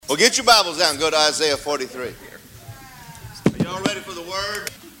Well, get your Bibles out and go to Isaiah 43. Are y'all ready for the word?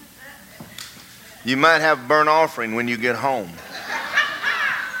 You might have burnt offering when you get home.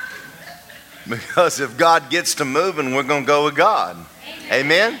 Because if God gets to moving, we're going to go with God.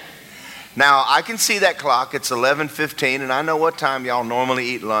 Amen? Now, I can see that clock. It's 11:15, and I know what time y'all normally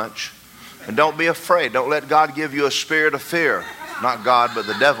eat lunch. And don't be afraid. Don't let God give you a spirit of fear. Not God, but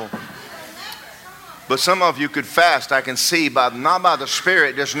the devil. But some of you could fast. I can see, not by the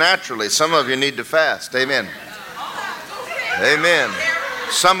Spirit, just naturally. Some of you need to fast. Amen. Amen.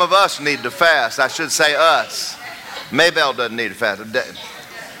 Some of us need to fast. I should say us. Maybell doesn't need to fast.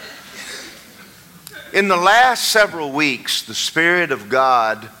 In the last several weeks, the Spirit of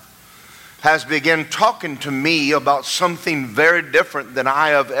God has begun talking to me about something very different than I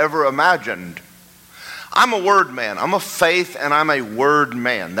have ever imagined. I'm a word man. I'm a faith and I'm a word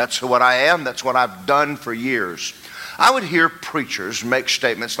man. That's what I am. That's what I've done for years. I would hear preachers make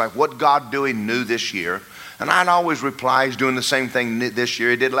statements like, what God doing new this year? And I'd always reply, he's doing the same thing this year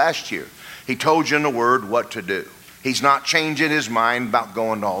he did last year. He told you in the word what to do. He's not changing his mind about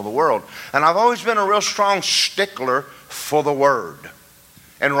going to all the world. And I've always been a real strong stickler for the word.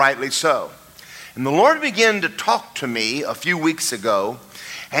 And rightly so. And the Lord began to talk to me a few weeks ago,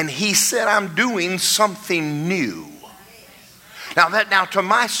 and he said, I'm doing something new. Now to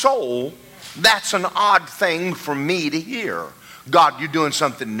my soul, that's an odd thing for me to hear. God, you're doing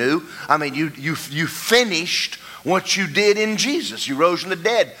something new. I mean, you finished what you did in Jesus. You rose from the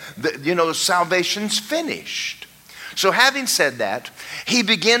dead. Salvation's finished. So having said that, he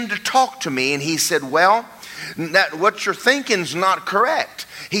began to talk to me, and he said, well, what you're thinking's not correct.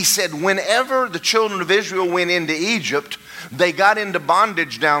 He said, whenever the children of Israel went into Egypt, they got into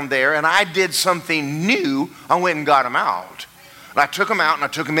bondage down there, and I did something new. I went and got them out. And I took them out, and I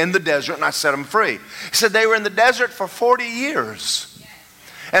took them in the desert, and I set them free. He said they were in the desert for 40 years.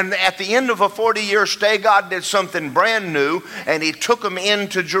 And at the end of a 40-year stay, God did something brand new, and he took them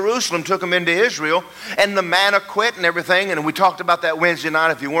into Jerusalem, took them into Israel, and the manna quit and everything. And we talked about that Wednesday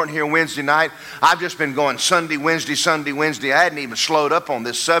night. If you weren't here Wednesday night, I've just been going Sunday, Wednesday. I hadn't even slowed up on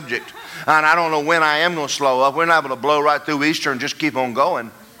this subject. And I don't know when I am going to slow up. We're not able to blow right through Easter and just keep on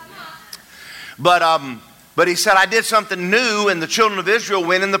going. But he said, I did something new, and the children of Israel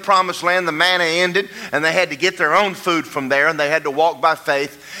went in the promised land. The manna ended, and they had to get their own food from there, and they had to walk by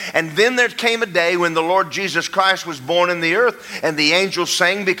faith. And then there came a day when the Lord Jesus Christ was born in the earth, and the angels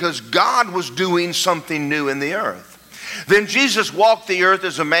sang because God was doing something new in the earth. Then Jesus walked the earth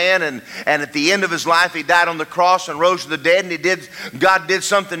as a man, and at the end of his life, he died on the cross and rose from the dead, and God did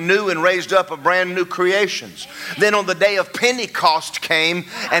something new and raised up a brand new creations. Then on the day of Pentecost came,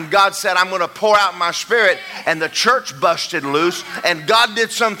 and God said, I'm going to pour out my Spirit, and the church busted loose, and God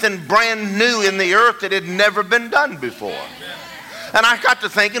did something brand new in the earth that had never been done before. And I got to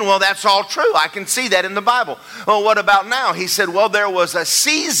thinking, well, that's all true. I can see that in the Bible. Well, what about now? He said, well, there was a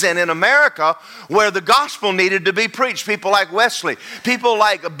season in America where the gospel needed to be preached. People like Wesley, people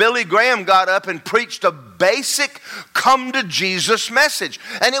like Billy Graham got up and preached a basic come to Jesus message.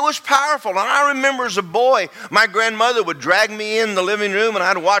 And it was powerful. And I remember as a boy, my grandmother would drag me in the living room, and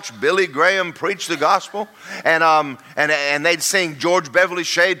I'd watch Billy Graham preach the gospel. And they'd sing George Beverly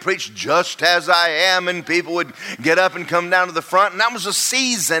Shade preach Just As I Am, and people would get up and come down to the front. And that was a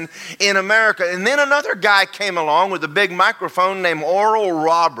season in America. And then another guy came along with a big microphone named Oral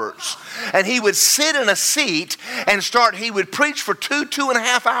Roberts. And he would sit in a seat and he would preach for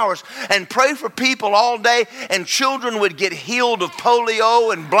 2.5 hours and pray for people all day. And children would get healed of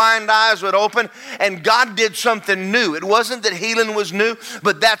polio and blind eyes would open. And God did something new. It wasn't that healing was new,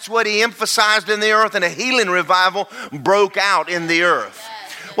 but that's what he emphasized in the earth. And a healing revival broke out in the earth.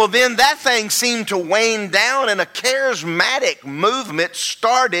 Well, then that thing seemed to wane down, and a charismatic movement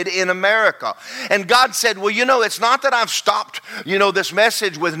started in America. And God said, well, it's not that I've stopped, this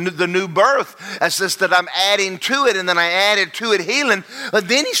message with the new birth. It's just that I'm adding to it, and then I added to it healing. But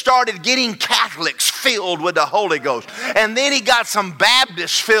then he started getting Catholics filled with the Holy Ghost. And then he got some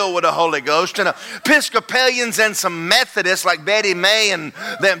Baptists filled with the Holy Ghost, and Episcopalians and some Methodists like Betty May, and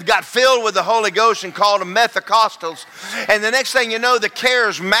them got filled with the Holy Ghost and called them Methocostals. And the next thing you know, the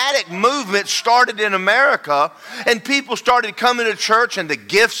charismatic movement started in America, and people started coming to church, and the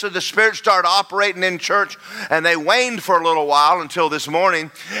gifts of the Spirit started operating in church, and they waned for a little while until this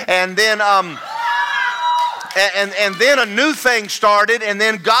morning. And then And then a new thing started, and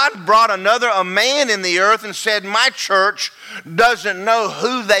then God brought a man in the earth and said, my church doesn't know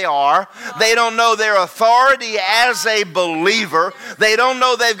who they are. They don't know their authority as a believer. They don't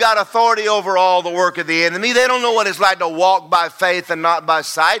know they've got authority over all the work of the enemy. They don't know what it's like to walk by faith and not by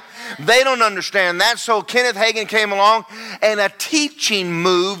sight. They don't understand that. So Kenneth Hagin came along, and a teaching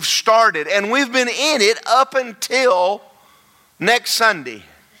move started. And we've been in it up until next Sunday.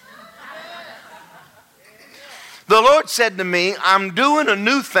 The Lord said to me, I'm doing a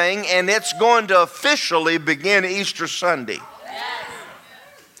new thing, and it's going to officially begin Easter Sunday.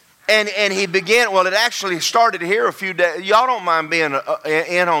 And he began, well, it actually started here a few days. Y'all don't mind being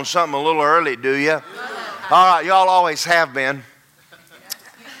in on something a little early, do you? All right, y'all always have been.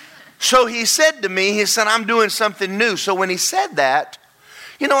 So he said to me, he said, I'm doing something new. So when he said that,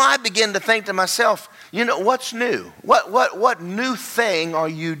 I began to think to myself, what's new? What new thing are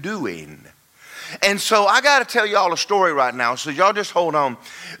you doing? And so I got to tell y'all a story right now, so y'all just hold on.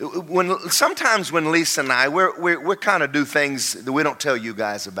 Sometimes when Lisa and I, we kind of do things that we don't tell you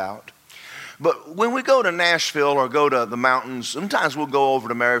guys about. But when we go to Nashville or go to the mountains, sometimes we'll go over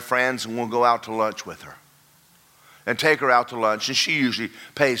to Mary Fran's and we'll go out to lunch with her. And take her out to lunch, and she usually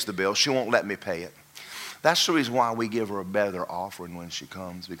pays the bill. She won't let me pay it. That's the reason why we give her a better offering when she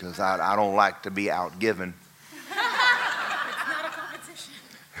comes, because I don't like to be outgiven.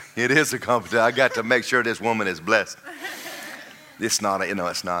 It is a competition. I got to make sure this woman is blessed. It's not,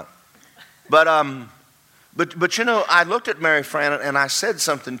 it's not. But I looked at Mary Fran and I said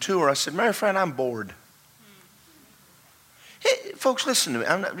something to her. I said, Mary Fran, I'm bored. Hey, folks, listen to me.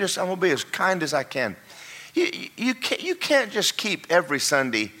 I'm going to be as kind as I can. You can't just keep every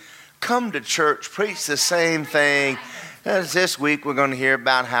Sunday, come to church, preach the same thing. This week we're going to hear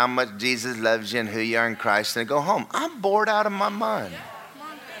about how much Jesus loves you and who you are in Christ, and go home. I'm bored out of my mind.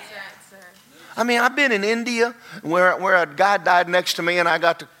 I mean, I've been in India where a guy died next to me and I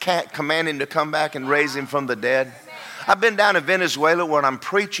got to command him to come back and raise him from the dead. I've been down in Venezuela where I'm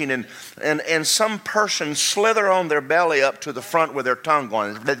preaching and some person slither on their belly up to the front with their tongue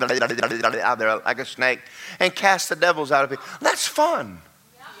going out there like a snake and cast the devils out of it. That's fun.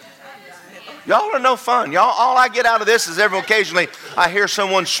 Y'all are no fun. Y'all, all I get out of this is every occasionally I hear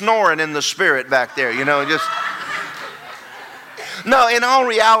someone snoring in the spirit back there, just... No, in all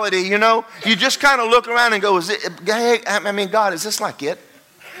reality, you just kind of look around and go, God, is this like it?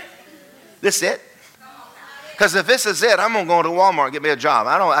 This it? Because if this is it, I'm going to go to Walmart and get me a job.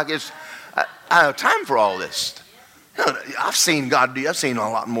 I have time for all this. I've seen God do, I've seen a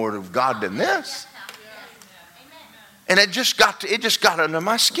lot more of God than this. And it just got under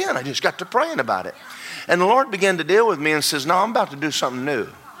my skin. I just got to praying about it. And the Lord began to deal with me and says, no, I'm about to do something new.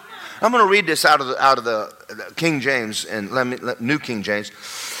 I'm going to read this out of the King James and New King James.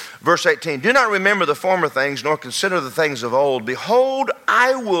 Verse 18, do not remember the former things, nor consider the things of old. Behold,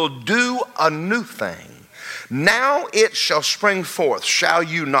 I will do a new thing. Now it shall spring forth. Shall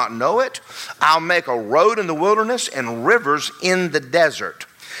you not know it? I'll make a road in the wilderness and rivers in the desert.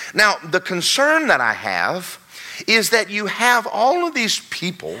 Now, the concern that I have is that you have all of these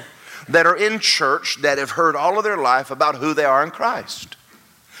people that are in church that have heard all of their life about who they are in Christ.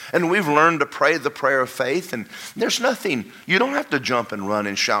 And we've learned to pray the prayer of faith, and there's nothing, you don't have to jump and run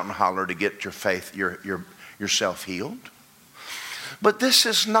and shout and holler to get your faith, yourself healed. But this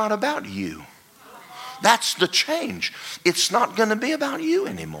is not about you. That's the change. It's not going to be about you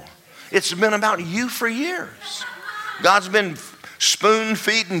anymore. It's been about you for years. God's been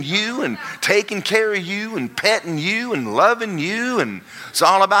spoon-feeding you and taking care of you and petting you and loving you, and it's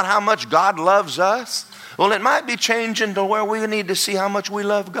all about how much God loves us. Well, it might be changing to where we need to see how much we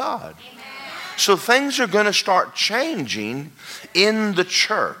love God. Amen. So things are going to start changing in the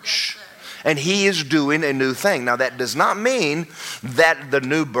church. And He is doing a new thing. Now, that does not mean that the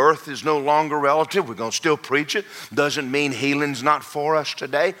new birth is no longer relative. We're going to still preach it. Doesn't mean healing's not for us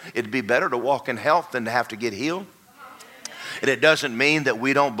today. It'd be better to walk in health than to have to get healed. And it doesn't mean that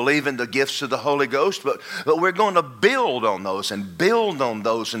we don't believe in the gifts of the Holy Ghost, but we're going to build on those and build on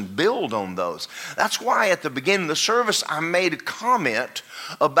those and build on those. That's why at the beginning of the service, I made a comment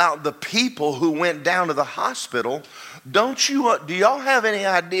about the people who went down to the hospital. Do y'all have any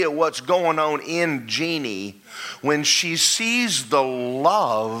idea what's going on in Jeannie when she sees the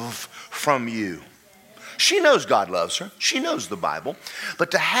love from you? She knows God loves her. She knows the Bible. But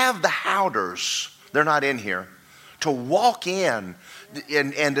to have the Howders, they're not in here, to walk in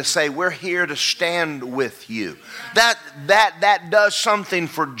and to say, we're here to stand with you. That does something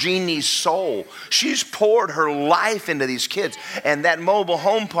for Jeannie's soul. She's poured her life into these kids and that mobile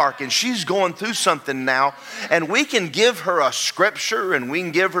home park, and she's going through something now. And we can give her a scripture and we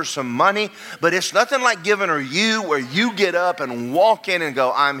can give her some money, but it's nothing like giving her you, where you get up and walk in and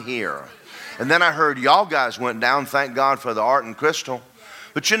go, I'm here. And then I heard y'all guys went down. Thank God for the Art and Crystal.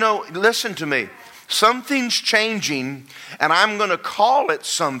 But listen to me. Something's changing, and I'm going to call it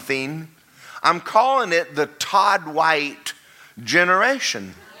something. I'm calling it the Todd White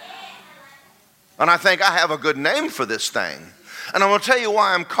generation. And I think I have a good name for this thing. And I'm going to tell you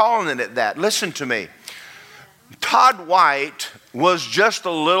why I'm calling it that. Listen to me. Todd White was just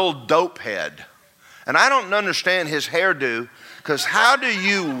a little dope head. And I don't understand his hairdo, because how do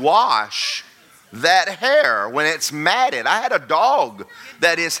you wash that hair when it's matted? I had a dog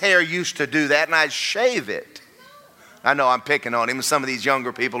that his hair used to do that, and I'd shave it. I know I'm picking on him. Some of these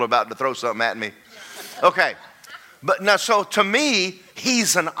younger people are about to throw something at me. Okay. But now, so to me,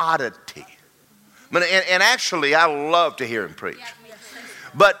 he's an oddity. And actually, I love to hear him preach.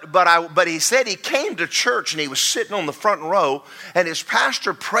 But he said he came to church and he was sitting on the front row, and his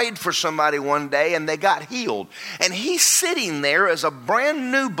pastor prayed for somebody one day and they got healed. And he's sitting there as a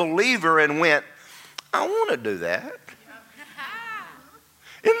brand new believer and went, I want to do that.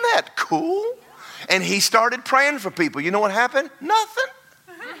 Isn't that cool? And he started praying for people. You know what happened? Nothing.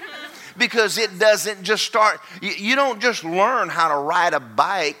 Because it doesn't just start. You don't just learn how to ride a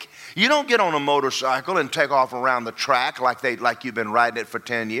bike. You don't get on a motorcycle and take off around the track like you've been riding it for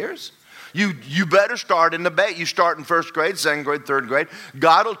 10 years. You better start in the base. You start in first grade, second grade, third grade.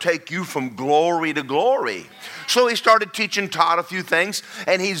 God will take you from glory to glory. So he started teaching Todd a few things,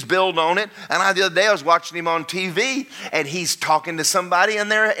 and he's built on it. And the other day I was watching him on TV, and he's talking to somebody,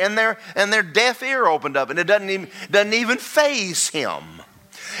 and their deaf ear opened up, and it doesn't even faze him.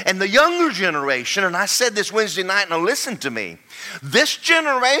 And the younger generation, and I said this Wednesday night, now listen to me. This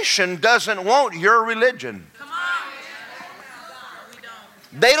generation doesn't want your religion.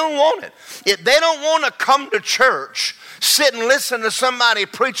 They don't want it. They don't want to come to church, sit and listen to somebody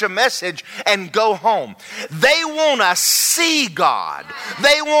preach a message and go home. They want to see God.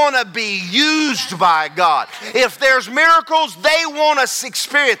 They want to be used by God. If there's miracles, they want to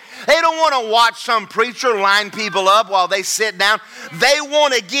experience. They don't want to watch some preacher line people up while they sit down. They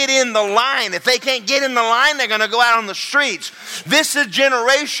want to get in the line. If they can't get in the line, they're going to go out on the streets. This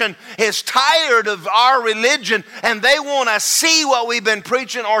generation is tired of our religion, and they want to see what we've been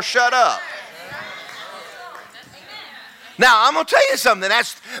preaching or shut up. Now, I'm going to tell you something.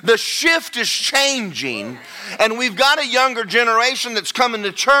 The shift is changing, and we've got a younger generation that's coming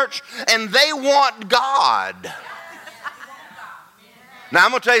to church, and they want God. Now,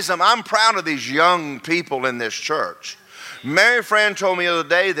 I'm going to tell you something. I'm proud of these young people in this church. Mary Fran told me the other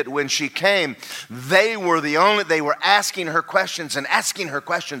day that when she came, they were asking her questions and asking her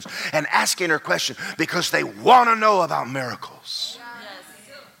questions and asking her questions because they want to know about miracles.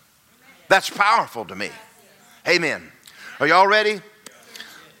 That's powerful to me. Amen. Are y'all ready?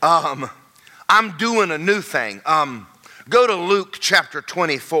 I'm doing a new thing. Go to Luke chapter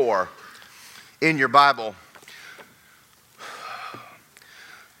 24 in your Bible.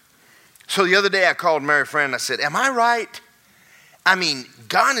 So the other day I called Mary Fran and I said, am I right? I mean,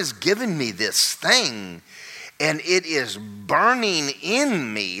 God has given me this thing and it is burning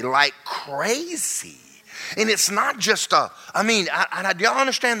in me like crazy. And it's not just do y'all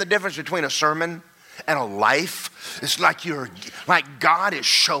understand the difference between a sermon and a life? It's like God is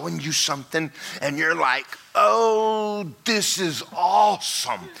showing you something and you're like, oh, this is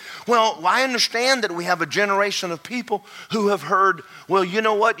awesome. Well, I understand that we have a generation of people who have heard, well, you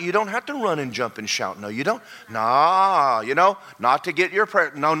know what? You don't have to run and jump and shout. No, you don't. No, not to get your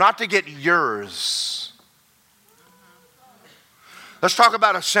prayer. No, not to get yours. Let's talk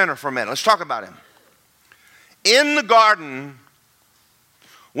about a sinner for a minute. Let's talk about him. In the garden,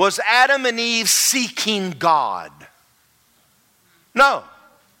 was Adam and Eve seeking God? No.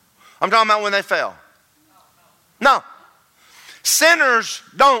 I'm talking about when they fell. No. Sinners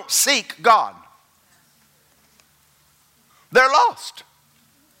don't seek God. They're lost.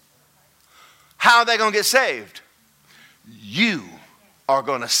 How are they going to get saved? You are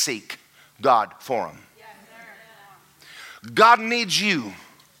going to seek God for them. God needs you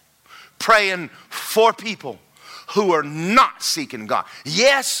praying for people who are not seeking God.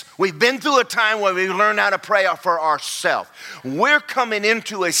 Yes, we've been through a time where we've learned how to pray for ourselves. We're coming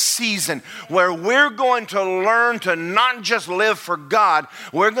into a season where we're going to learn to not just live for God.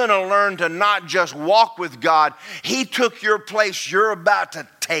 We're going to learn to not just walk with God. He took your place. You're about to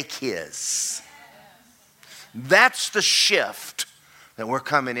take his. That's the shift that we're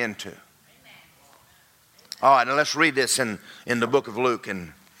coming into. All right, now let's read this in the book of Luke,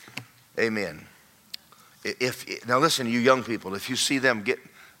 and amen. Now listen, you young people, if you see them get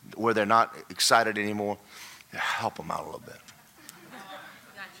where they're not excited anymore, help them out a little bit.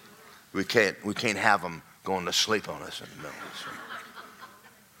 We can't have them going to sleep on us in the middle.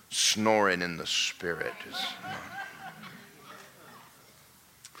 Snoring in the spirit is.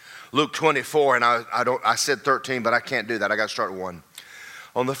 Luke 24, and I said 13, but I can't do that. I got to start at 1.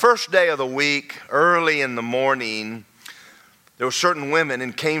 On the first day of the week, early in the morning, there were certain women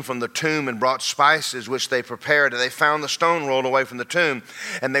and came from the tomb and brought spices which they prepared. And they found the stone rolled away from the tomb.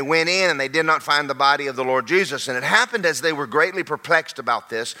 And they went in and they did not find the body of the Lord Jesus. And it happened as they were greatly perplexed about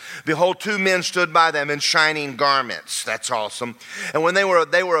this, behold, 2 men stood by them in shining garments. That's awesome. And when they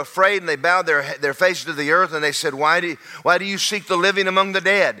were afraid, and they bowed their faces to the earth, and they said, Why do you seek the living among the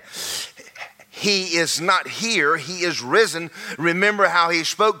dead? He is not here, he is risen. Remember how he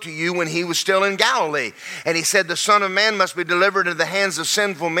spoke to you when he was still in Galilee. And he said, the Son of Man must be delivered into the hands of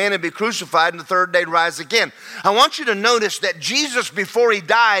sinful men and be crucified, and the third day rise again. I want you to notice that Jesus, before he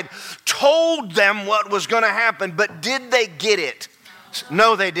died, told them what was going to happen, but did they get it?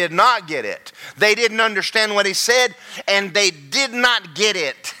 No, they did not get it. They didn't understand what he said, and they did not get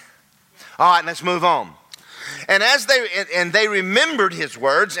it. All right, let's move on. And they remembered his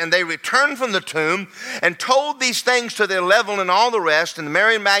words, and they returned from the tomb and told these things to the 11 and all the rest. And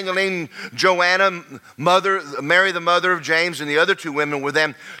Mary Magdalene, Joanna, Mary the mother of James, and the other 2 women with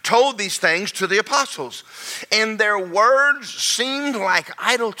them told these things to the apostles. And their words seemed like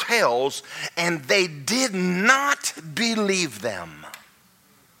idle tales, and they did not believe them.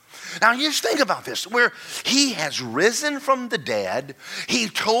 Now, you just think about this, where he has risen from the dead. He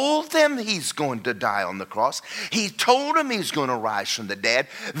told them he's going to die on the cross. He told them he's going to rise from the dead.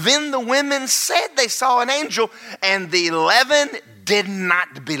 Then the women said they saw an angel, and the 11 did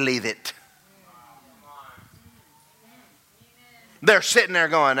not believe it. They're sitting there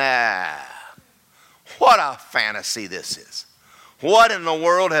going, what a fantasy this is. What in the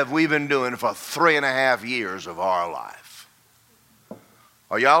world have we been doing for 3.5 years of our life?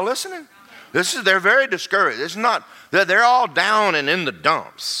 Are y'all listening? They're very discouraged. It's not, they're all down and in the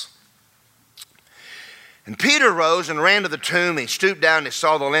dumps. And Peter rose and ran to the tomb. He stooped down and he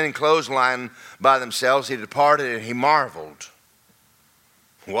saw the linen clothes lying by themselves. He departed and he marveled.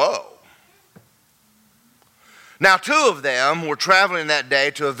 Whoa. Now 2 of them were traveling that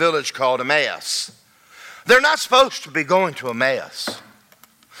day to a village called Emmaus. They're not supposed to be going to Emmaus.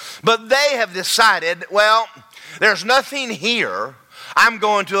 But they have decided, well, there's nothing here. I'm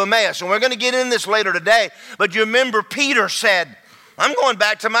going to Emmaus. And we're going to get in this later today. But you remember Peter said, I'm going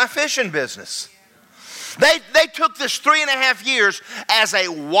back to my fishing business. They took this 3.5 years as a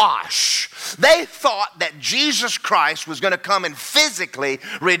wash. They thought that Jesus Christ was going to come and physically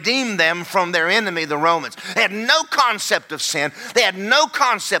redeem them from their enemy, the Romans. They had no concept of sin. They had no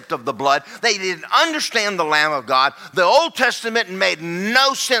concept of the blood. They didn't understand the Lamb of God. The Old Testament made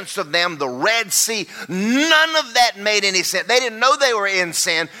no sense of them. The Red Sea, none of that made any sense. They didn't know they were in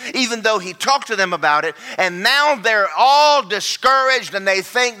sin, even though he talked to them about it. And now they're all discouraged, and they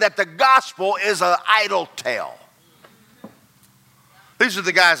think that the gospel is an idle tale. These are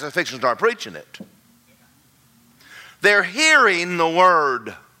the guys that are fixing to start preaching it. They're hearing the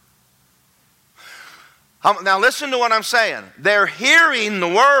word. Now listen to what I'm saying. They're hearing the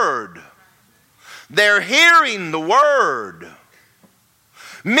word. They're hearing the word.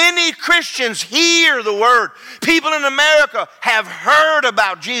 Many Christians hear the word. People in America have heard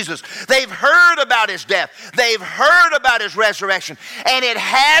about Jesus. They've heard about his death. They've heard about his resurrection. And it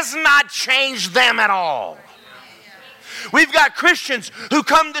has not changed them at all. We've got Christians who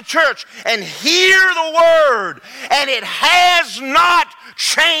come to church and hear the word, and it has not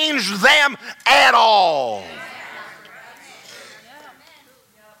changed them at all.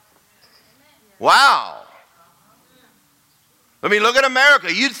 Wow. I mean, look at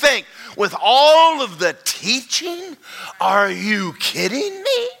America. You'd think, with all of the teaching, are you kidding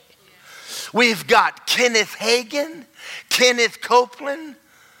me? We've got Kenneth Hagin, Kenneth Copeland,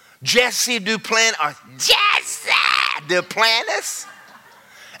 Jesse Duplantis,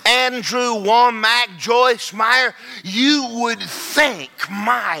 Andrew Womack, Joyce Meyer. You would think,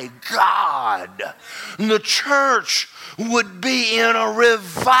 my God, the church would be in a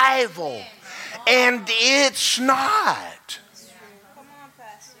revival, and it's not.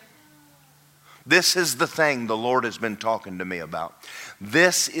 This is the thing the Lord has been talking to me about.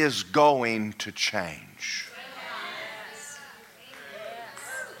 This is going to change.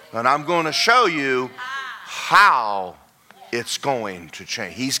 And I'm going to show you how it's going to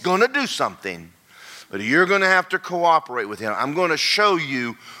change. He's going to do something, But you're going to have to cooperate with him. I'm going to show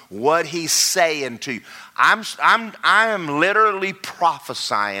you what he's saying to you. I am literally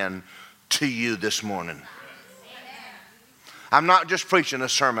prophesying to you this morning. I'm not just preaching a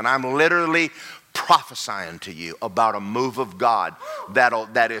sermon. I'm literally prophesying to you about a move of God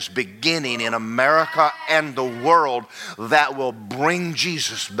that is beginning in America and the world that will bring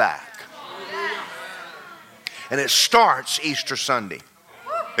Jesus back. And it starts Easter Sunday.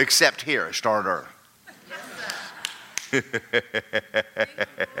 Except here, it started early.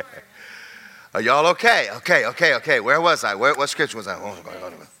 Are y'all okay? Okay. Where was I? What scripture was I? Oh,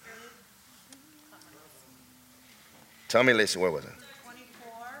 tell me, Lisa, where was it?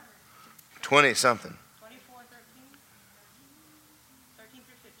 20 something. 24, 13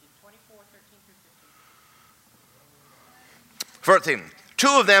 through 15. 24, 13 through 15. 13.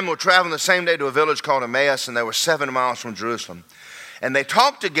 Two of them were traveling the same day to a village called Emmaus, and they were 7 miles from Jerusalem. And they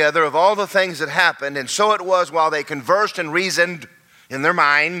talked together of all the things that happened, and so it was while they conversed and reasoned in their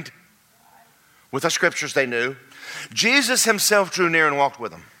mind with the scriptures they knew, Jesus himself drew near and walked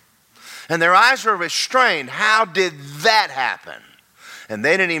with them. And their eyes were restrained. How did that happen? And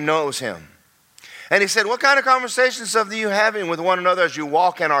they didn't even know it was him. And he said, what kind of conversations are you having with one another as you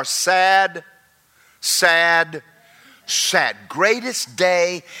walk and are sad? Greatest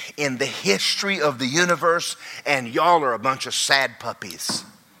day in the history of the universe, and y'all are a bunch of sad puppies.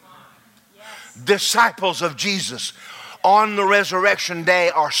 Yes. Disciples of Jesus on the resurrection day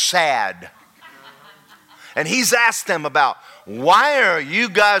are sad. And he's asked them about, why are you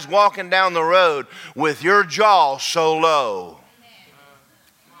guys walking down the road with your jaw so low?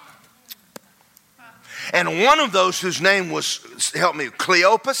 And one of those whose name was, help me,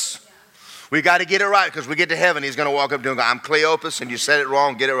 Cleopas. We got to get it right because we get to heaven. He's going to walk up to him and go, I'm Cleopas, and you said it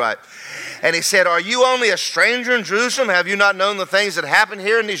wrong, get it right. And he said, are you only a stranger in Jerusalem? Have you not known the things that happen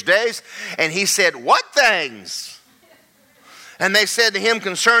here in these days? And he said, what things? And they said to him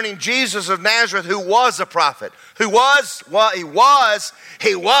concerning Jesus of Nazareth, who was a prophet. Who was? Well, he was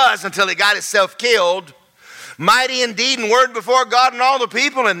until he got himself killed. Mighty in deed and word before God and all the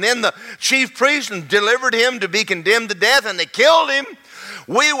people. And then the chief priest delivered him to be condemned to death, and they killed him.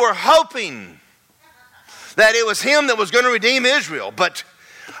 We were hoping that it was him that was going to redeem Israel. But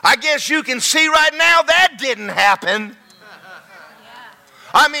I guess you can see right now that didn't happen.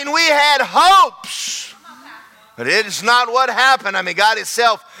 I mean, we had hopes. But it's not what happened. I mean, God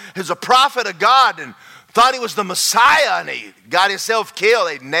himself is a prophet of God and thought he was the Messiah, and he got himself killed.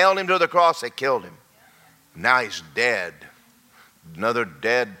 They nailed him to the cross. They killed him. Now he's dead. Another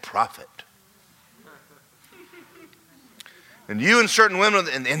dead prophet. And you and certain women,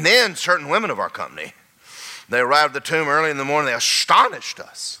 and then certain women of our company, they arrived at the tomb early in the morning. They astonished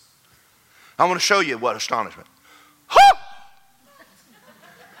us. I want to show you what astonishment. Huh!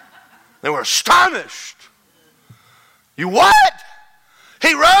 They were astonished. You what?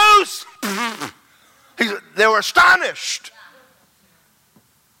 He rose? They were astonished.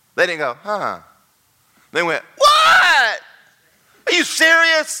 They didn't go, huh? They went, what? Are you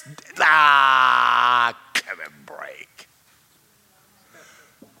serious? Give me a break.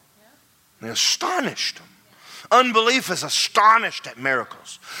 They astonished them. Unbelief is astonished at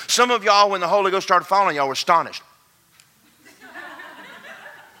miracles. Some of y'all, when the Holy Ghost started falling, y'all were astonished.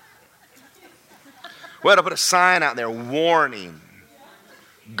 We had to put a sign out there warning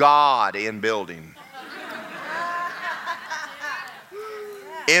God in building.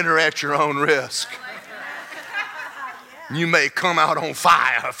 Enter at your own risk. You may come out on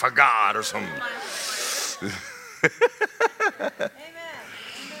fire for God or something.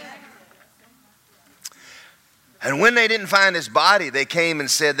 And when they didn't find his body, they came and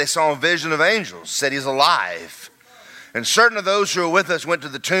said they saw a vision of angels, said he's alive. And certain of those who were with us went to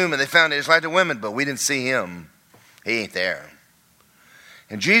the tomb, and they found it was like the women, but we didn't see him. He ain't there.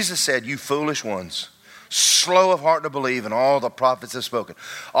 And Jesus said, you foolish ones, slow of heart to believe, and all the prophets have spoken.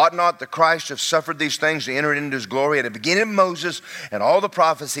 Ought not the Christ have suffered these things to enter into his glory? At the beginning of Moses and all the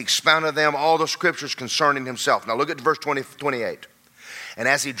prophets, he expounded them all the scriptures concerning himself. Now look at verse 28. And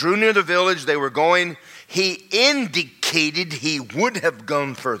as he drew near the village they were going, he indicated he would have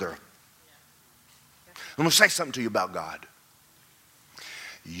gone further. I'm going to say something to you about God.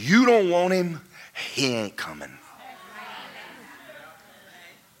 You don't want him, he ain't coming.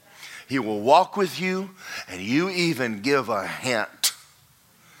 He will walk with you, and you even give a hint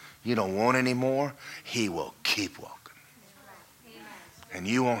you don't want any more, he will keep walking. And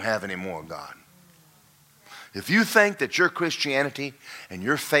you won't have any more, God. If you think that your Christianity and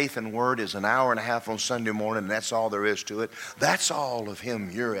your faith and word is an hour and a half on Sunday morning and that's all there is to it, that's all of him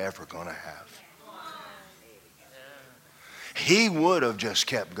you're ever going to have. He would have just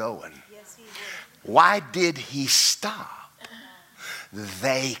kept going. Why did he stop?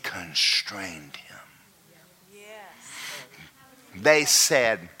 They constrained him. They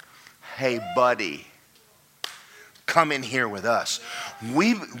said, hey, buddy, come in here with us.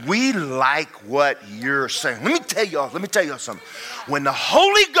 We like what you're saying. Let me tell y'all something. When the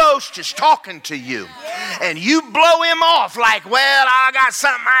Holy Ghost is talking to you and you blow him off like, well, I got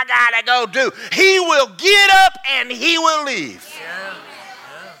something I got to go do, he will get up and he will leave.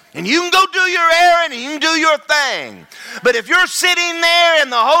 And you can go do your errand and you can do your thing. But if you're sitting there and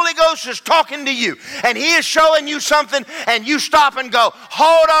the Holy Ghost is talking to you and he is showing you something and you stop and go,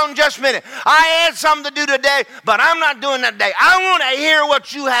 hold on just a minute. I had something to do today, but I'm not doing that today. I want to hear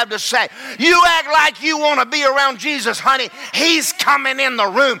what you have to say. You act like you want to be around Jesus, honey. He's coming in the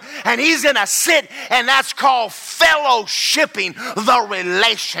room and he's going to sit, and that's called fellowshipping the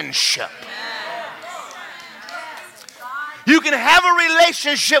relationship. You can have a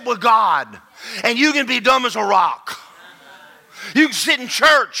relationship with God and you can be dumb as a rock. You can sit in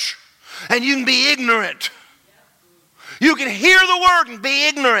church and you can be ignorant. You can hear the word and be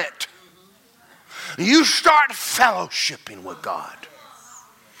ignorant. You start fellowshipping with God.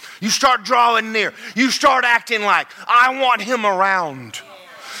 You start drawing near. You start acting like, I want him around.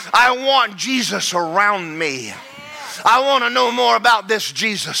 I want Jesus around me. I want to know more about this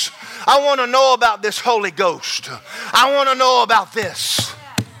Jesus. I want to know about this Holy Ghost. I want to know about this.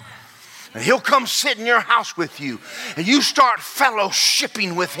 And he'll come sit in your house with you. And you start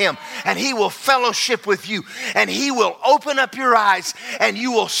fellowshipping with him. And he will fellowship with you. And he will open up your eyes. And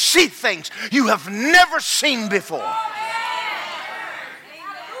you will see things you have never seen before.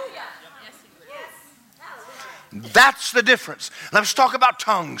 That's the difference. Let's talk about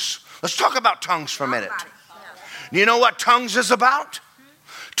tongues. Let's talk about tongues for a minute. You know what tongues is about?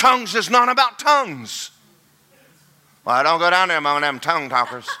 Tongues is not about tongues. Well, I don't go down there among them tongue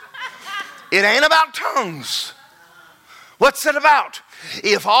talkers. It ain't about tongues. What's it about?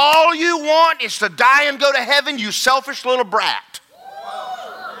 If all you want is to die and go to heaven, you selfish little brat.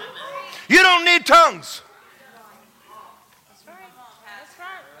 You don't need tongues.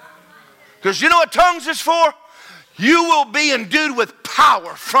 Because you know what tongues is for? You will be endued with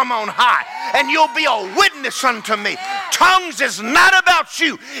power from on high, and you'll be a witness unto me. Tongues is not about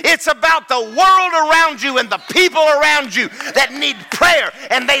you. It's about the world around you and the people around you that need prayer,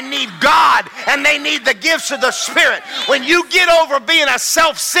 and they need God, and they need the gifts of the Spirit. When you get over being a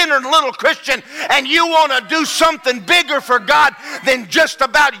self-centered little Christian and you want to do something bigger for God than just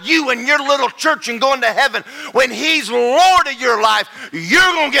about you and your little church and going to heaven, when he's Lord of your life, you're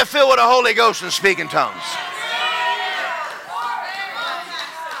going to get filled with the Holy Ghost and speak in tongues.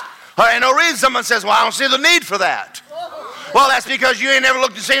 All right, no reason someone says, well, I don't see the need for that. Well, that's because you ain't never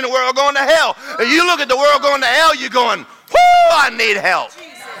looked and seen the world going to hell. If you look at the world going to hell, you're going, whoo, I need help.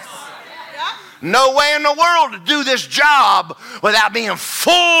 No way in the world to do this job without being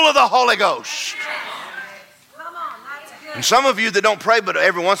full of the Holy Ghost. And some of you that don't pray, but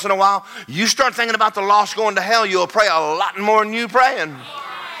every once in a while, you start thinking about the lost going to hell, you'll pray a lot more than you praying.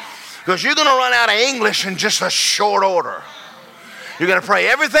 Because you're going to run out of English in just a short order. You're going to pray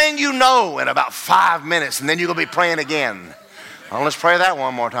everything you know in about 5 minutes, and then you're going to be praying again. Well, let's pray that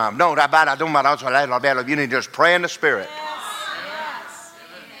one more time. No, you need to just pray in the Spirit.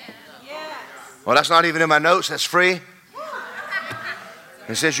 Well, that's not even in my notes. That's free.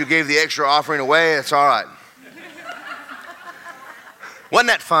 And since you gave the extra offering away, it's all right. Wasn't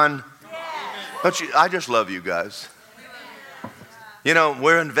that fun? Don't you? I just love you guys. You know,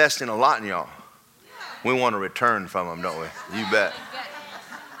 we're investing a lot in y'all. We want a return from them, don't we? You bet.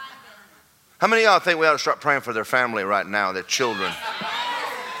 How many of y'all think we ought to start praying for their family right now, their children?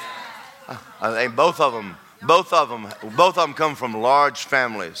 I think both of them come from large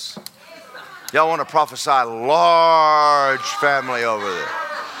families. Y'all want to prophesy large family over there.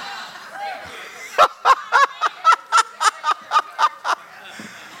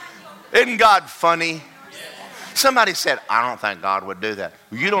 Isn't God funny? Somebody said, I don't think God would do that.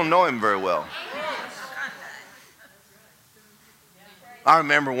 You don't know him very well. I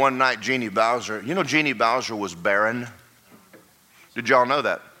remember one night Jeannie Bowser, you know Jeannie Bowser was barren? Did y'all know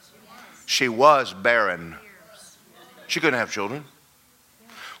that? She was barren. She couldn't have children.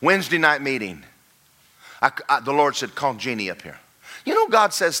 Wednesday night meeting. The Lord said, call Jeannie up here. You know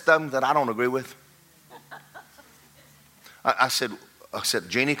God says something that I don't agree with? I said,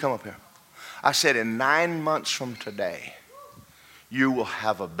 Jeannie, come up here. I said, in 9 months from today, you will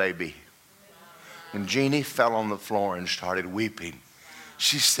have a baby. And Jeannie fell on the floor and started weeping.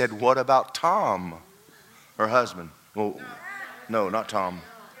 She said, what about Tom? Her husband. Well, no, not Tom.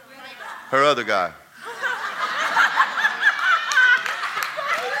 Her other guy.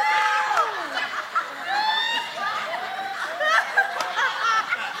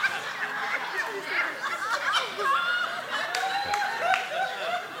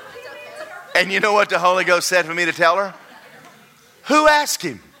 And you know what the Holy Ghost said for me to tell her? Who asked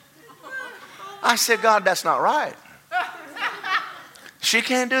him? I said, God, that's not right. She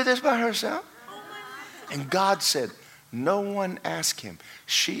can't do this by herself. And God said, no one asked him.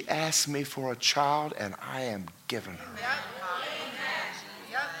 She asked me for a child, and I am giving her.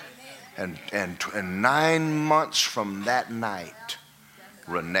 And 9 months from that night,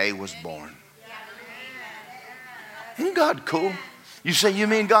 Renee was born. Isn't God cool? You say, you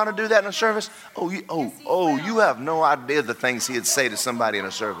mean God will do that in a service? You have no idea the things he'd say to somebody in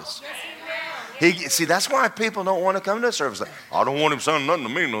a service. See, that's why people don't want to come to a service. Like, I don't want him saying nothing to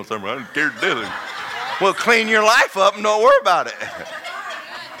me, no service. I don't care to do it. Well, clean your life up and don't worry about it.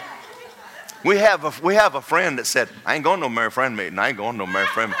 We have a friend that said, I ain't going to no married friend meeting. I ain't going to no married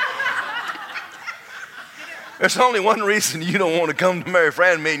friend meeting. There's only one reason you don't want to come to married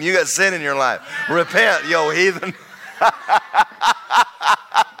friend meeting. You got sin in your life. Repent, yo heathen.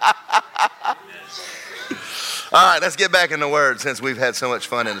 All right, let's get back in the Word since we've had so much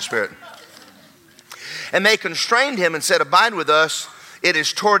fun in the Spirit. And they constrained him and said, abide with us. It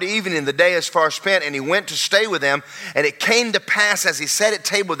is toward evening, the day is far spent. And he went to stay with them. And it came to pass, as he sat at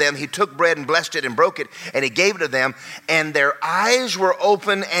table with them, he took bread and blessed it and broke it. And he gave it to them. And their eyes were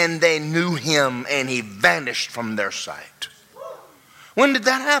open and they knew him. And he vanished from their sight. When did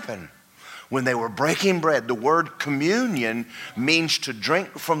that happen? When they were breaking bread. The word communion means to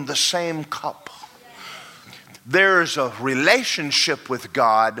drink from the same cup. There's a relationship with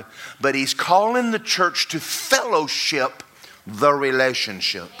God, but he's calling the church to fellowship the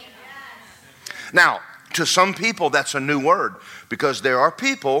relationship. Now, to some people, that's a new word because there are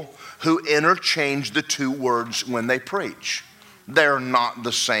people who interchange the two words when they preach. They're not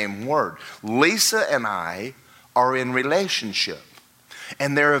the same word. Lisa and I are in relationship,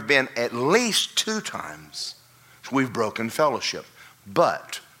 and there have been at least 2 times we've broken fellowship,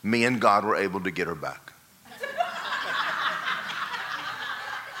 but me and God were able to get her back.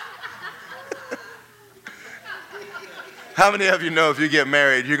 How many of you know if you get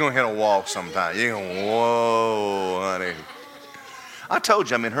married, you're going to hit a wall sometime? You're going, whoa, honey. I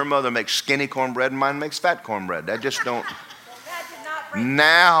told you, her mother makes skinny cornbread and mine makes fat cornbread. That just don't.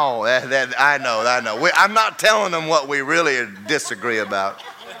 Now, I know. I'm not telling them what we really disagree about.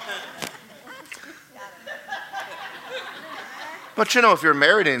 But if you're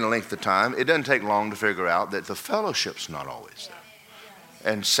married any length of time, it doesn't take long to figure out that the fellowship's not always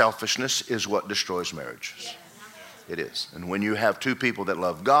there. And selfishness is what destroys marriages. It is. And when you have 2 people that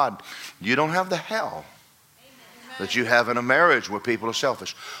love God, you don't have the hell that you have in a marriage where people are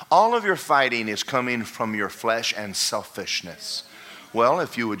selfish. All of your fighting is coming from your flesh and selfishness. Well,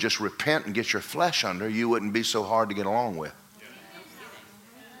 if you would just repent and get your flesh under, you wouldn't be so hard to get along with.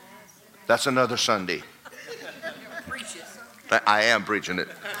 That's another Sunday. I am preaching it.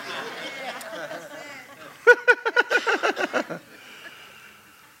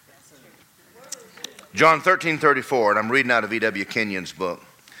 John 13:34, and I'm reading out of E.W. Kenyon's book,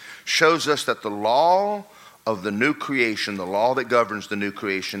 shows us that the law of the new creation, the law that governs the new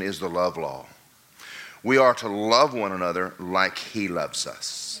creation, is the love law. We are to love one another like he loves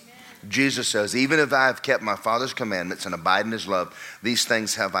us. Jesus says, even if I have kept my Father's commandments and abide in his love, these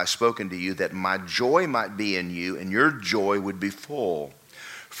things have I spoken to you, that my joy might be in you and your joy would be full.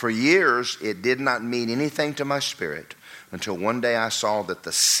 For years, it did not mean anything to my spirit until one day I saw that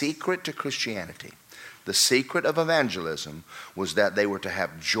the secret to Christianity, the secret of evangelism, was that they were to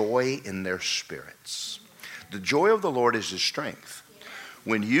have joy in their spirits. The joy of the Lord is his strength.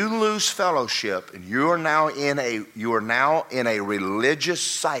 When you lose fellowship and you are now in a religious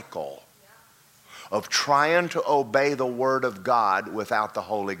cycle of trying to obey the Word of God without the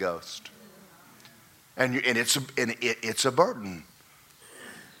Holy Ghost, and it's a burden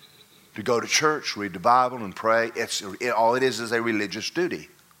to go to church, read the Bible, and pray. All it is a religious duty.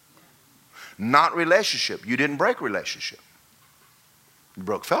 Not relationship. You didn't break relationship. You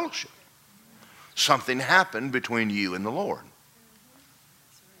broke fellowship. Something happened between you and the Lord.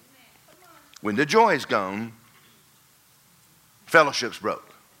 When the joy is gone, fellowship's broke.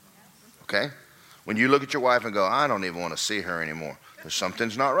 Okay? When you look at your wife and go, I don't even want to see her anymore,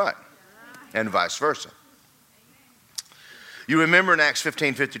 something's not right. And vice versa. You remember in Acts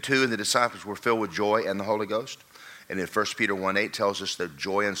 15:52, and the disciples were filled with joy and the Holy Ghost? And in 1 Peter 1:8 tells us that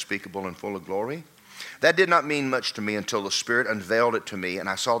joy unspeakable and full of glory. That did not mean much to me until the Spirit unveiled it to me, and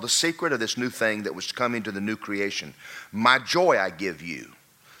I saw the secret of this new thing that was coming to the new creation. My joy I give you.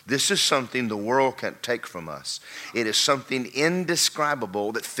 This is something the world can't take from us. It is something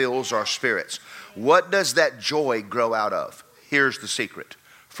indescribable that fills our spirits. What does that joy grow out of? Here's the secret.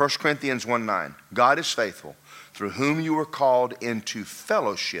 1 Corinthians 1:9. God is faithful, through whom you were called into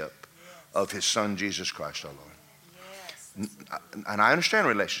fellowship of his son, Jesus Christ our Lord. And I understand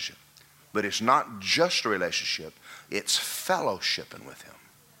relationship, but it's not just a relationship, it's fellowshipping with him.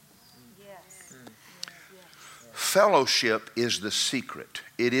 Fellowship is the secret.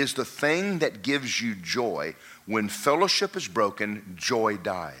 It is the thing that gives you joy. When fellowship is broken, joy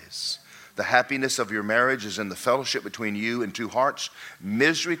dies. The happiness of your marriage is in the fellowship between you and two hearts.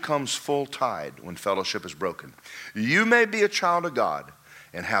 Misery comes full tide when fellowship is broken. You may be a child of God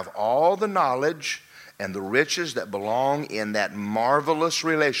and have all the knowledge and the riches that belong in that marvelous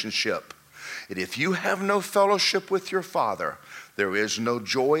relationship. And if you have no fellowship with your Father, there is no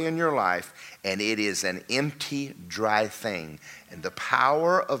joy in your life, and it is an empty, dry thing. And the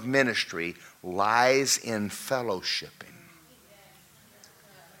power of ministry lies in fellowshipping.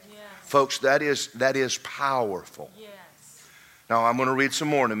 Folks, that is powerful. Yes. Now, I'm going to read some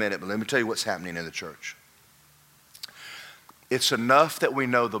more in a minute, but let me tell you what's happening in the church. It's enough that we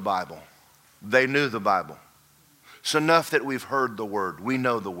know the Bible. They knew the Bible. It's enough that we've heard the Word. We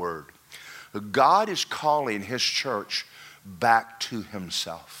know the Word. God is calling his church back to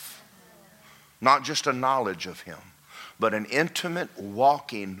himself. Not just a knowledge of him, but an intimate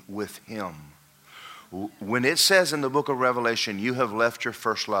walking with him. When it says in the book of Revelation, you have left your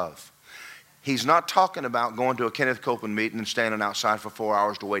first love, he's not talking about going to a Kenneth Copeland meeting and standing outside for 4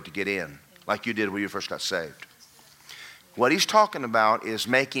 hours to wait to get in, like you did when you first got saved. What he's talking about is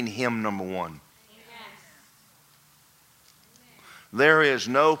making him number one. There is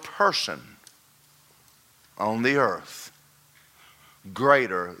no person on the earth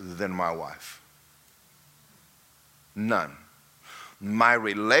greater than my wife. None. My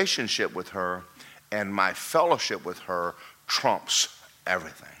relationship with her and my fellowship with her trumps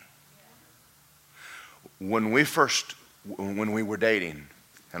everything. When we were dating,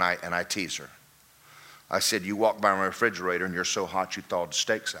 and I tease her, I said, you walk by my refrigerator and you're so hot you thawed the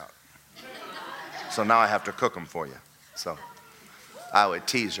steaks out. So now I have to cook them for you. So I would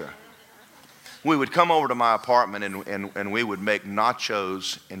tease her. We would come over to my apartment and we would make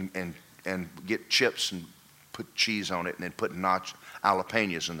nachos and get chips and put cheese on it and then put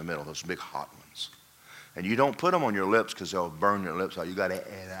jalapenos in the middle, those big hot ones. And you don't put them on your lips because they'll burn your lips out. You got to.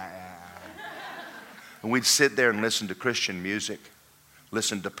 And we'd sit there and listen to Christian music,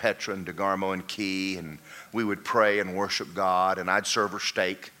 listen to Petra and DeGarmo and Key, and we would pray and worship God, and I'd serve her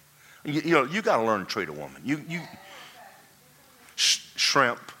steak. You know, you got to learn to treat a woman.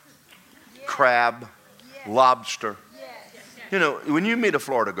 Shrimp, crab, lobster. You know, when you meet a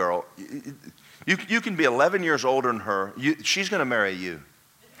Florida girl, you can be 11 years older than her. She's going to marry you.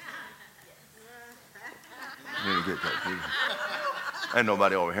 Ain't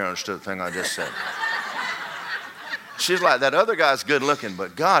nobody over here understood the thing I just said. She's like, that other guy's good looking,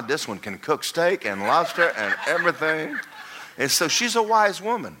 but God, this one can cook steak and lobster and everything. And so she's a wise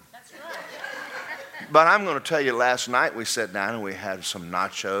woman. But I'm going to tell you, last night we sat down and we had some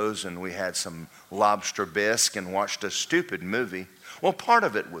nachos and we had some lobster bisque and watched a stupid movie. Well, part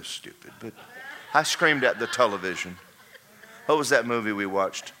of it was stupid, but I screamed at the television. What was that movie we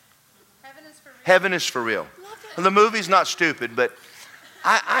watched? Heaven is for Real. Heaven is for Real. Well, the movie's not stupid, but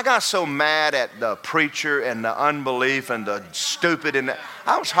I got so mad at the preacher and the unbelief and the stupid. And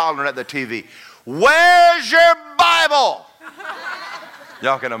I was hollering at the TV, where's your Bible?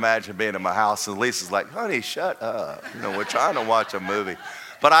 Y'all can imagine being in my house and Lisa's like, honey, shut up. You know, we're trying to watch a movie.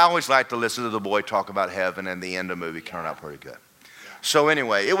 But I always like to listen to the boy talk about heaven, and the end of the movie turned out pretty good. So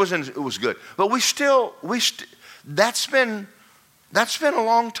anyway, it was good. But that's been a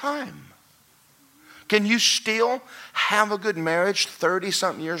long time. Can you still have a good marriage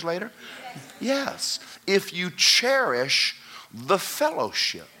 30-something years later? Yes. If you cherish the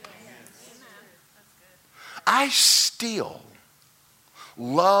fellowship. I still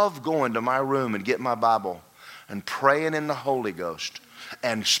love going to my room and getting my Bible and praying in the Holy Ghost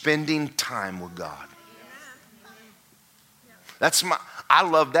and spending time with God. I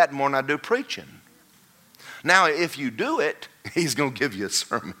love that more than I do preaching. Now, if you do it, he's going to give you a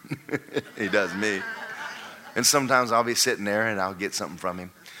sermon. He does me. And sometimes I'll be sitting there and I'll get something from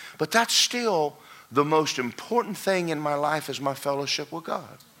him. But that's still the most important thing in my life is my fellowship with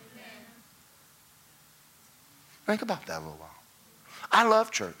God. Think about that a little while. I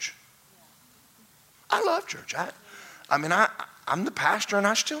love church. I love church. I'm the pastor and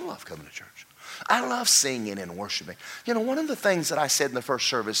I still love coming to church. I love singing and worshiping. You know, one of the things that I said in the first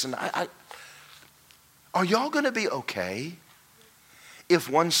service, and are y'all going to be okay if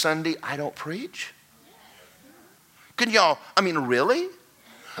one Sunday I don't preach? Can y'all, really?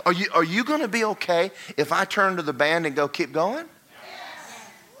 Are you going to be okay if I turn to the band and go, keep going?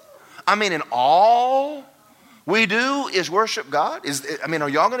 In all we do is worship God? Are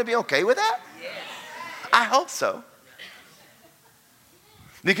y'all going to be okay with that? I hope so.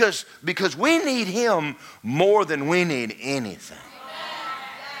 Because we need him more than we need anything.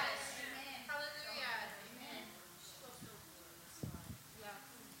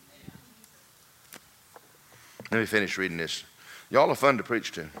 Let me finish reading this. Y'all are fun to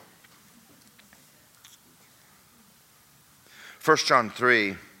preach to. 1 John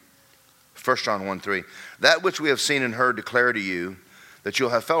 1:3. That which we have seen and heard declare to you, that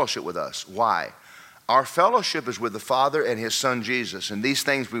you'll have fellowship with us. Why? Our fellowship is with the Father and his Son Jesus. And these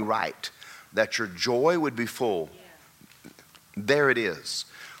things we write, that your joy would be full. There it is.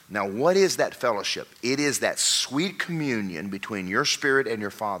 Now, what is that fellowship? It is that sweet communion between your spirit and your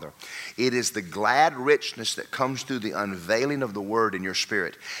Father. It is the glad richness that comes through the unveiling of the Word in your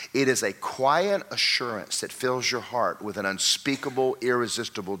spirit. It is a quiet assurance that fills your heart with an unspeakable,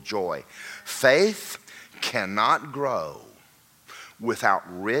 irresistible joy. Faith cannot grow without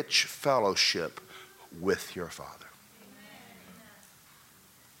rich fellowship with your Father.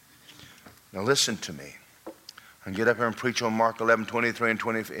 Now listen to me. And get up here and preach on Mark 11:23 and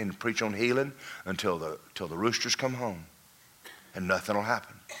 20 and preach on healing until the roosters come home, and nothing will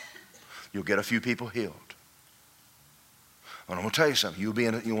happen. You'll get a few people healed. And I'm going to tell you something. You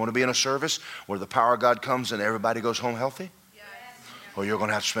want to be in a service where the power of God comes and everybody goes home healthy? Yes. Or you're going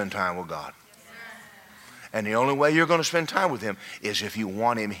to have to spend time with God. Yes. And the only way you're going to spend time with him is if you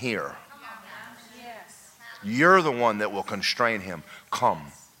want him here. Yes. You're the one that will constrain him.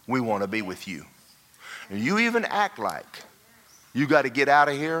 Come, we want to be with you. And you even act like you got to get out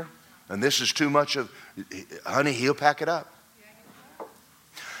of here and this is too much of, honey, he'll pack it up.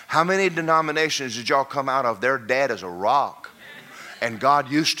 How many denominations did y'all come out of? Their dad is a rock and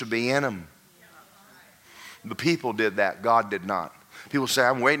God used to be in them. The people did that. God did not. People say,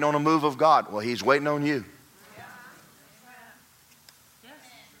 I'm waiting on a move of God. Well, he's waiting on you.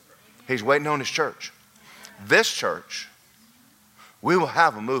 He's waiting on his church. This church, we will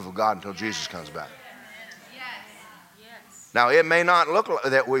have a move of God until Jesus comes back. Now, it may not look like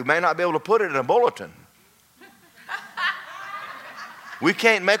that. We may not be able to put it in a bulletin. We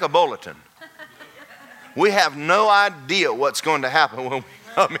can't make a bulletin. We have no idea what's going to happen when we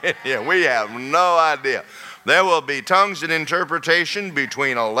come in here. We have no idea. There will be tongues and interpretation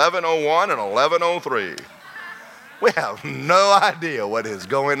between 11:01 and 11:03. We have no idea what is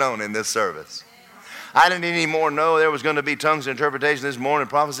going on in this service. I didn't anymore know there was going to be tongues and interpretation this morning,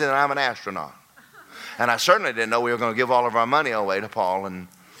 prophecy, and I'm an astronaut. And I certainly didn't know we were going to give all of our money away to Paul and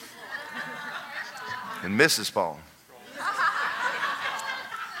Mrs. Paul.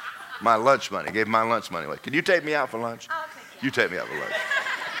 My lunch money. Gave my lunch money away. Can you take me out for lunch? I'll take you. You take me out for lunch.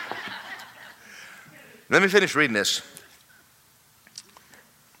 Let me finish reading this.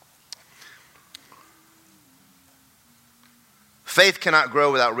 Faith cannot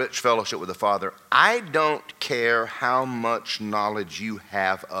grow without rich fellowship with the Father. I don't care how much knowledge you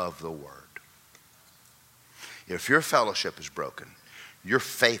have of the Word. If your fellowship is broken, your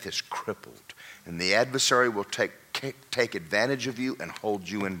faith is crippled, and the adversary will take advantage of you and hold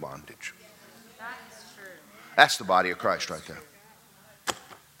you in bondage. That is true. That's the body of Christ right there.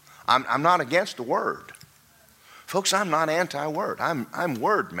 I'm not against the Word. Folks, I'm not anti-Word. I'm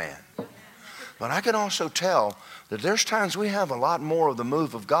Word man. But I can also tell that there's times we have a lot more of the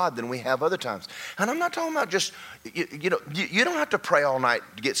move of God than we have other times. And I'm not talking about just, you don't have to pray all night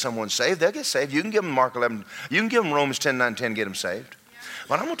to get someone saved. They'll get saved. You can give them Mark 11. You can give them Romans 10, 9, 10, get them saved.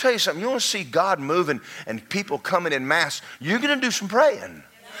 But I'm going to tell you something. You want to see God moving and people coming in mass, you're going to do some praying.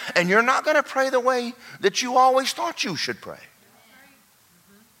 And you're not going to pray the way that you always thought you should pray.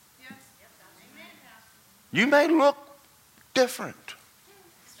 You may look different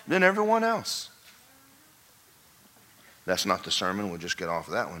than everyone else. That's not the sermon. We'll just get off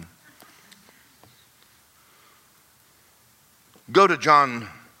of that one. Go to John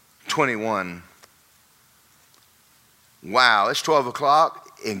 21. Wow, it's 12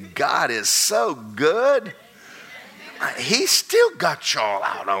 o'clock and God is so good. He still got y'all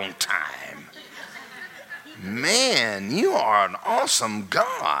out on time. Man, you are an awesome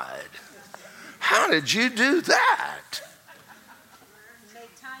God. How did you do that?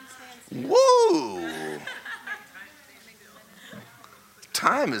 Whoa.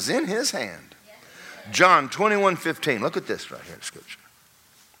 Time is in his hand. John 21:15. Look at this right here in Scripture.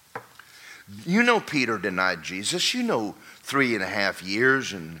 You know Peter denied Jesus. You know 3.5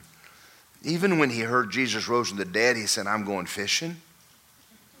 years. And even when he heard Jesus rose from the dead, he said, I'm going fishing.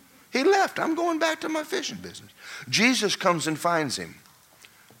 He left. I'm going back to my fishing business. Jesus comes and finds him.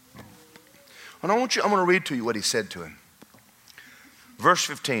 And I'm going to read to you what he said to him. Verse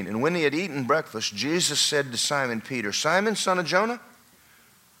 15, and when he had eaten breakfast, Jesus said to Simon Peter, Simon, son of Jonah,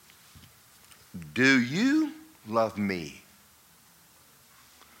 do you love me?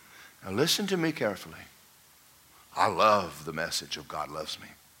 Now listen to me carefully. I love the message of God loves me.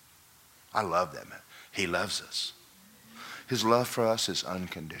 I love that message. He loves us. His love for us is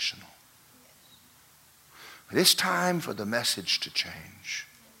unconditional. It's time for the message to change.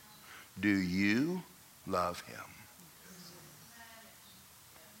 Do you love him?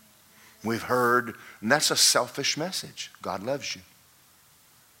 We've heard, and that's a selfish message. God loves you.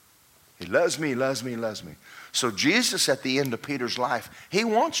 He loves me, loves me, loves me. So Jesus at the end of Peter's life, he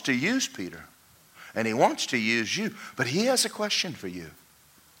wants to use Peter. And he wants to use you. But he has a question for you.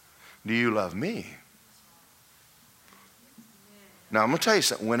 Do you love me? Now I'm going to tell you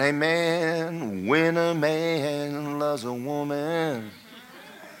something. When a man loves a woman,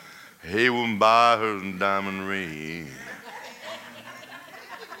 he will buy her a diamond ring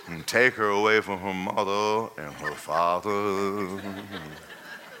and take her away from her mother and her father.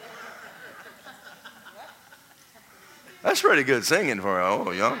 That's pretty good singing for a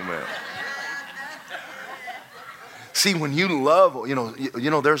old young man. See, when you love, you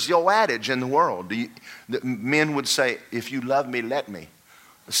know, there's the old adage in the world. Men would say, if you love me, let me.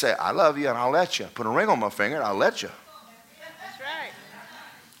 Say, I love you and I'll let you. Put a ring on my finger and I'll let you. That's right.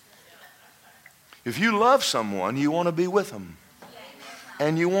 If you love someone, you want to be with them.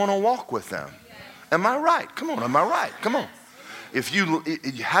 And you want to walk with them. Am I right? Come on, am I right? Come on.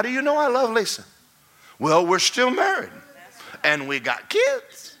 How do you know I love Lisa? Well, we're still married. And we got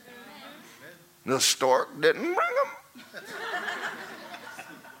kids. The stork didn't bring them.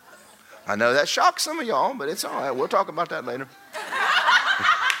 I know that shocked some of y'all, but it's all right. We'll talk about that later.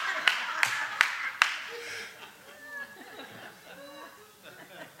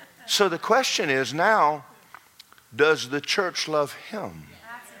 So the question is now, does the church love him?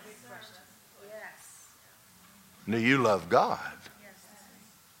 That's a good question. Yes. Do you love God?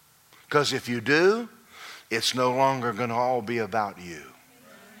 Because if you do, it's no longer going to all be about you.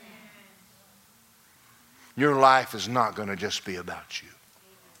 Your life is not going to just be about you.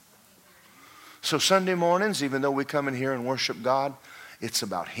 So Sunday mornings, even though we come in here and worship God, it's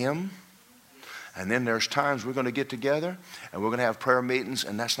about him. And then there's times we're going to get together and we're going to have prayer meetings,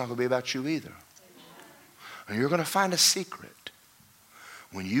 and that's not going to be about you either. And you're going to find a secret.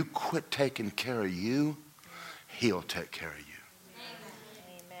 When you quit taking care of you, he'll take care of you.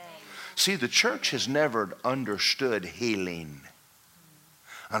 Amen. See, the church has never understood healing.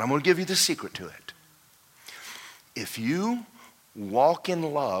 And I'm going to give you the secret to it. If you walk in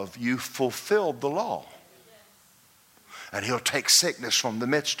love, you fulfilled the law. And he'll take sickness from the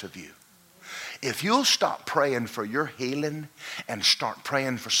midst of you. If you'll stop praying for your healing and start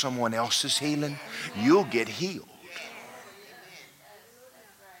praying for someone else's healing, you'll get healed.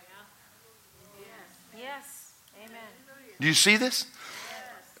 Yes. Amen. Do you see this?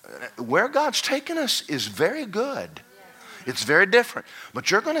 Where God's taken us is very good. It's very different. But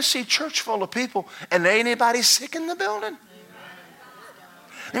you're going to see church full of people and there ain't anybody sick in the building.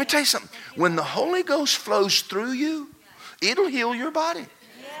 Let me tell you something. When the Holy Ghost flows through you, it'll heal your body.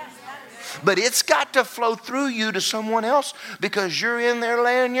 But it's got to flow through you to someone else because you're in there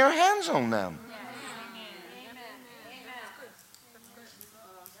laying your hands on them.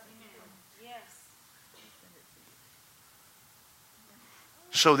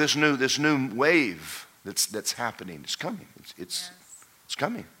 So this new wave that's happening, it's coming. It's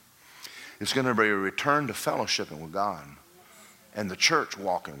coming. It's going to be a return to fellowshipping with God and the church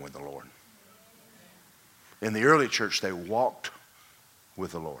walking with the Lord. In the early church, they walked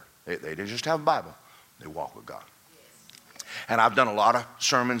with the Lord. They didn't just have a Bible. They walked with God. And I've done a lot of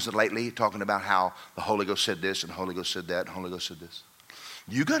sermons lately talking about how the Holy Ghost said this and the Holy Ghost said that and the Holy Ghost said this.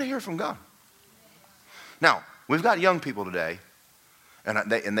 You got to hear from God. Now, we've got young people today,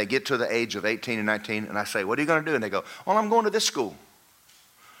 and they get to the age of 18 and 19, and I say, what are you going to do? And they go, well, I'm going to this school.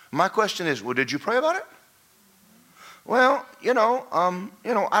 My question is, well, did you pray about it? Well,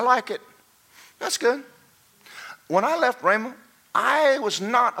 I like it. That's good. When I left Rhema, I was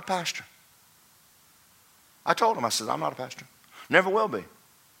not a pastor. I told him, I said, I'm not a pastor. Never will be.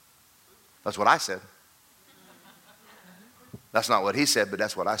 That's what I said. That's not what he said, but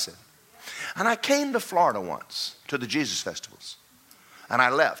that's what I said. And I came to Florida once to the Jesus festivals. And I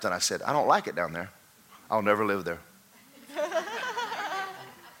left and I said, I don't like it down there. I'll never live there.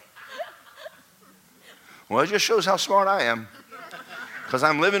 Well, it just shows how smart I am. Because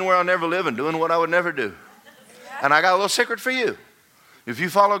I'm living where I'll never live and doing what I would never do. And I got a little secret for you. If you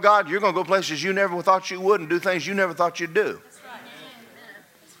follow God, you're going to go places you never thought you would and do things you never thought you'd do.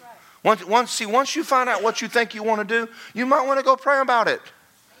 Once you find out what you think you want to do, you might want to go pray about it.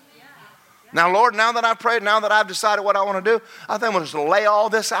 Now, Lord, now that I've prayed, now that I've decided what I want to do, I think I'm going to lay all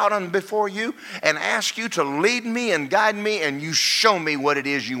this out before you and ask you to lead me and guide me, and you show me what it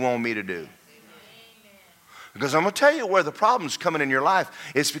is you want me to do. Because I'm going to tell you where the problem's coming in your life.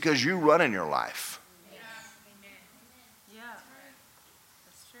 It's because you run in your life. Yeah.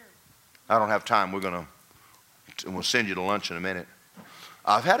 That's true. I don't have time. We'll send you to lunch in a minute.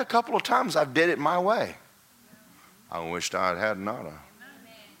 I've had a couple of times I did it my way. I wished I had nada.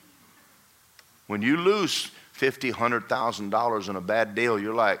 When you lose $50,000, $100,000 in a bad deal,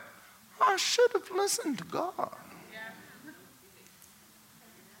 you're like, I should have listened to God.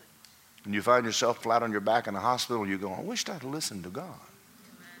 And you find yourself flat on your back in the hospital, you go, I wished I'd listened to God.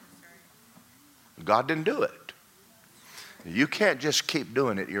 God didn't do it. You can't just keep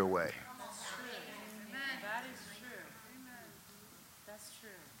doing it your way. That is true. That's true.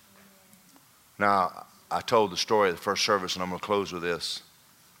 Now, I told the story of the first service, and I'm going to close with this.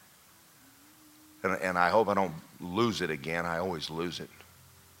 And I hope I don't lose it again. I always lose it.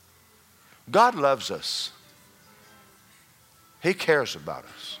 God loves us. He cares about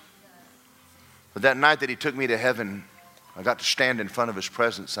us. But that night that he took me to heaven, I got to stand in front of his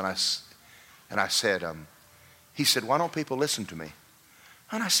presence, and I said, he said, why don't people listen to me?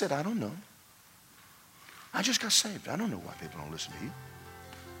 And I said, I don't know. I just got saved. I don't know why people don't listen to you.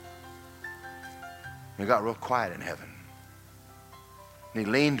 And it got real quiet in heaven. And he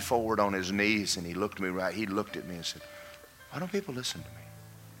leaned forward on his knees and he looked at me and said, why don't people listen to me?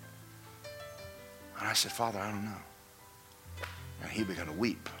 And I said, Father, I don't know. And he began to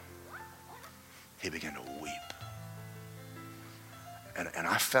weep. He began to weep. And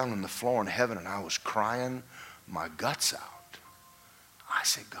I fell on the floor in heaven and I was crying my guts out. I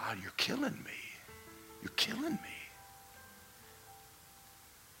said, God, you're killing me. You're killing me.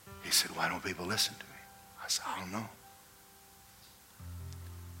 He said, why don't people listen to me? I said, I don't know.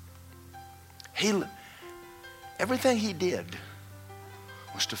 Everything he did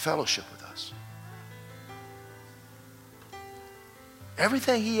was to fellowship with us.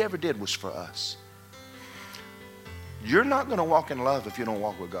 Everything he ever did was for us. You're not going to walk in love if you don't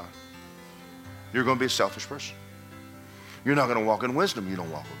walk with God. You're going to be a selfish person. You're not going to walk in wisdom if you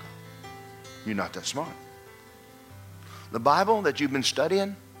don't walk with God. You're not that smart. The Bible that you've been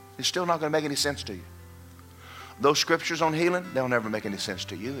studying is still not going to make any sense to you. Those scriptures on healing, they'll never make any sense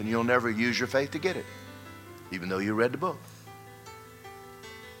to you, and you'll never use your faith to get it, even though you read the book.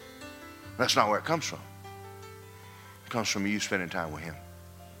 That's not where it comes from. It comes from you spending time with him.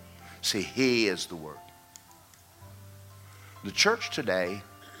 See, he is the Word. The church today,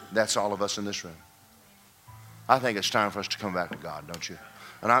 that's all of us in this room. I think it's time for us to come back to God, don't you?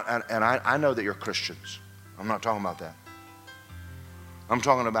 And I know that you're Christians. I'm not talking about that. I'm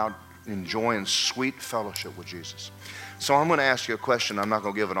talking about enjoying sweet fellowship with Jesus. So I'm going to ask you a question. I'm not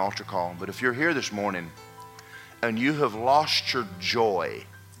going to give an altar call, but if you're here this morning and you have lost your joy,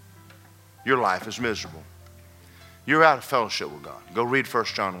 your life is miserable. You're out of fellowship with God. Go read 1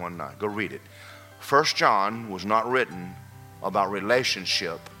 John 1:9. Go read it. 1 John was not written about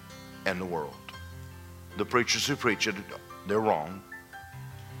relationship and the world. The preachers who preach it, they're wrong.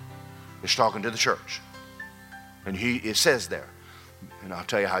 It's talking to the church. And it says there, and I'll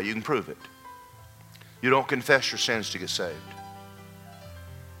tell you how you can prove it. You don't confess your sins to get saved.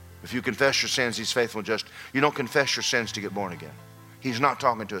 If you confess your sins, he's faithful and just. You don't confess your sins to get born again. He's not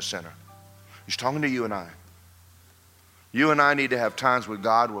talking to a sinner. He's talking to you and I. You and I need to have times with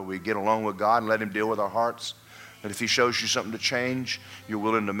God where we get along with God and let him deal with our hearts. And if he shows you something to change, you're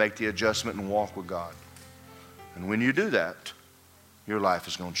willing to make the adjustment and walk with God. And when you do that, your life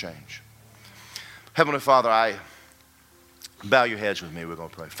is going to change. Heavenly Father, bow your heads with me. We're going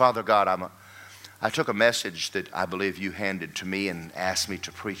to pray. Father God, I took a message that I believe you handed to me and asked me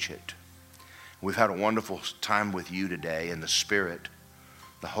to preach it. We've had a wonderful time with you today in the Spirit,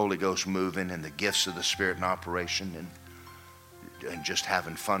 the Holy Ghost moving and the gifts of the Spirit in operation and just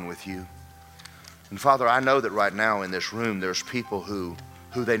having fun with you. And Father, I know that right now in this room there's people who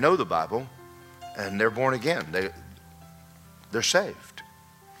they know the Bible and they're born again. They're saved.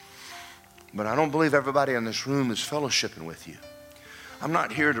 But I don't believe everybody in this room is fellowshipping with you. I'm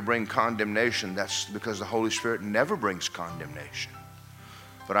not here to bring condemnation. That's because the Holy Spirit never brings condemnation.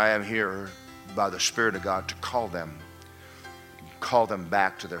 But I am here by the Spirit of God to call them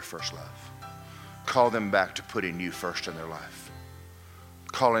back to their first love. Call them back to putting you first in their life.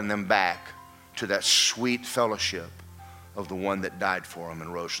 Calling them back to that sweet fellowship of the one that died for them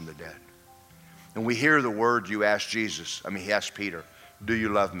and rose from the dead. And we hear the word you asked Jesus. He asked Peter, do you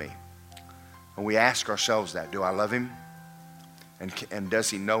love me? And we ask ourselves that. Do I love him? And does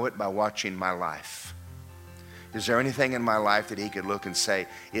he know it by watching my life? Is there anything in my life that he could look and say,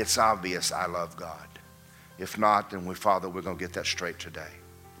 it's obvious I love God? If not, then Father, we're going to get that straight today.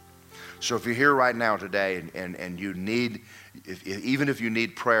 So if you're here right now today and you need, even if you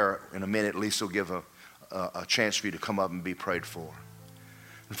need prayer in a minute, Lisa will give a chance for you to come up and be prayed for.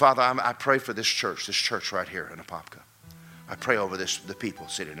 And Father, I pray for this church right here in Apopka. I pray over the people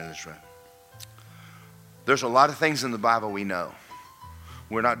sitting in this room. There's a lot of things in the Bible we know.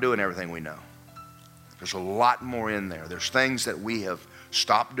 We're not doing everything we know. There's a lot more in there. There's things that we have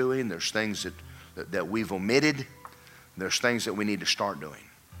stopped doing. There's things that we've omitted. There's things that we need to start doing.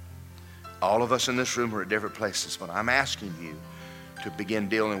 All of us in this room are at different places, but I'm asking you to begin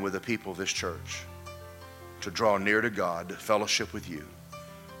dealing with the people of this church, to draw near to God, to fellowship with you,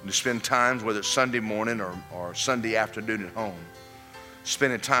 and to spend time, whether it's Sunday morning or Sunday afternoon at home,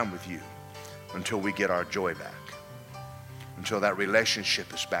 spending time with you until we get our joy back, until that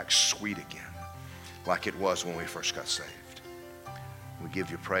relationship is back sweet again, like it was when we first got saved. We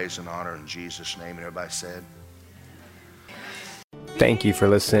give you praise and honor in Jesus' name. And everybody said, Thank you for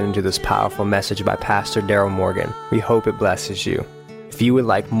listening to this powerful message by Pastor Daryl Morgan. We hope it blesses you. If you would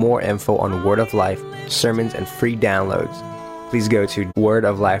like more info on Word of Life, sermons, and free downloads, please go to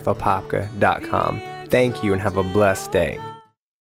wordoflifeapopka.com. Thank you and have a blessed day.